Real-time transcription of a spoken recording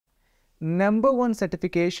#1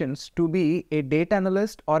 certifications to be a data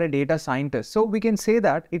analyst or a data scientist. So we can say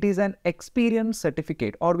that it is an experience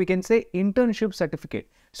certificate, or we can say internship certificate.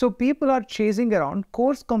 So people are chasing around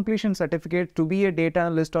course completion certificate to be a data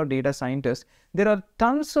analyst or data scientist. There are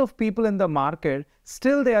tons of people in the market,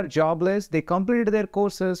 still they are jobless. They completed their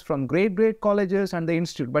courses from great colleges and the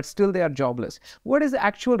institute, but still they are jobless. What is the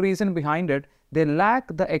actual reason behind it? They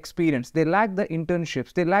lack the experience, they lack the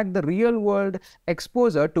internships, they lack the real world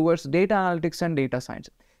exposure towards data analytics and data science.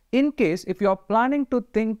 In case if you are planning to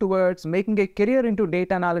think towards making a career into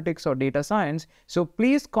data analytics or data science, so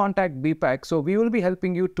please contact BEPEC. So we will be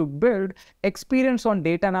helping you to build experience on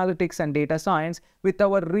data analytics and data science with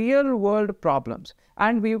our real world problems.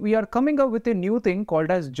 And we are coming up with a new thing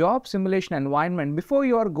called as job simulation environment. Before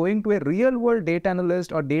you are going to a real world data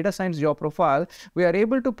analyst or data science job profile, we are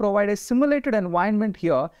able to provide a simulated environment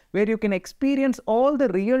here where you can experience all the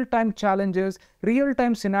real-time challenges,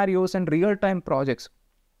 real-time scenarios, and real-time projects.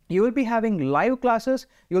 You will be having live classes,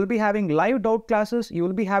 you will be having live doubt classes, you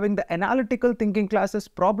will be having the analytical thinking classes,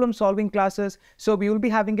 problem solving classes. So we will be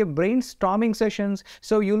having a brainstorming sessions.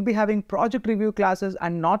 So you will be having project review classes.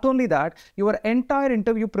 And not only that, your entire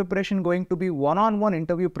interview preparation going to be one-on-one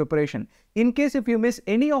interview preparation. In case if you miss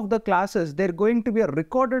any of the classes, there are going to be a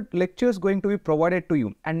recorded lectures going to be provided to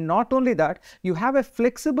you. And not only that, you have a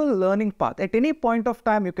flexible learning path. At any point of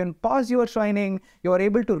time, you can pause your training, you are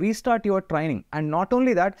able to restart your training. And not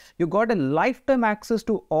only that, you got a lifetime access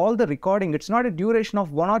to all the recording. It's not a duration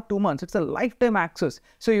of 1 or 2 months. It's a lifetime access.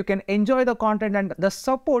 So you can enjoy the content, and the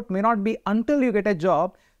support may not be until you get a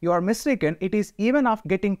job. You are mistaken. It is even after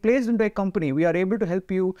getting placed into a company, we are able to help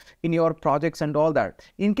you in your projects and all that.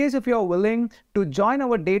 In case if you are willing to join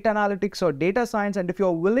our data analytics or data science, and if you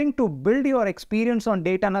are willing to build your experience on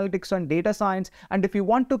data analytics and data science, and if you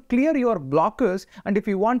want to clear your blockers, and if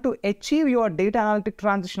you want to achieve your data analytic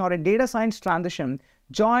transition or a data science transition,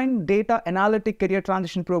 join Data Analytic Career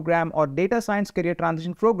Transition Program or Data Science Career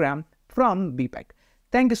Transition Program from BEPEC.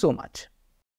 Thank you so much.